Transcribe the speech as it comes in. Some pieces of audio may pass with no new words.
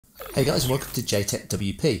Hey guys, welcome to JTech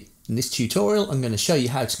WP. In this tutorial I'm going to show you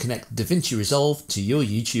how to connect Davinci Resolve to your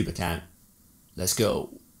YouTube account. Let's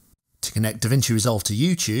go. To connect Davinci Resolve to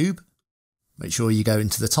YouTube, make sure you go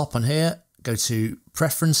into the top on here, go to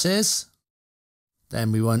Preferences,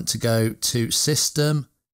 then we want to go to System,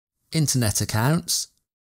 Internet Accounts,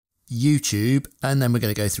 YouTube, and then we're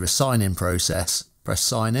going to go through a sign-in process. Press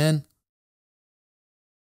Sign In,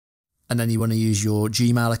 and then you want to use your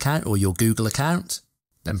Gmail account or your Google account.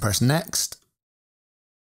 Then press Next.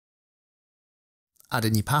 Add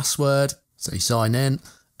in your password, so you sign in,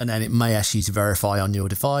 and then it may ask you to verify on your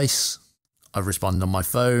device. I've responded on my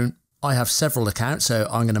phone. I have several accounts, so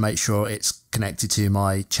I'm going to make sure it's connected to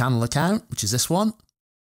my channel account, which is this one.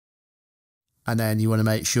 And then you want to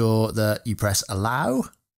make sure that you press Allow.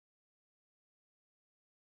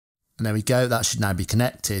 And there we go, that should now be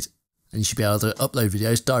connected. And you should be able to upload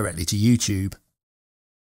videos directly to YouTube.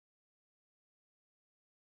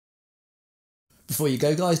 Before you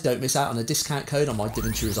go guys, don't miss out on a discount code on my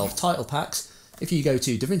Davinci Resolve title packs. If you go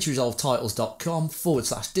to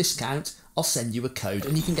davinciresolvetitles.com/discount, I'll send you a code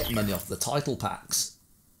and you can get money off the title packs.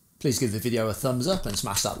 Please give the video a thumbs up and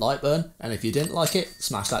smash that like button, and if you didn't like it,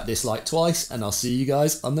 smash that dislike twice, and I'll see you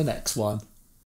guys on the next one.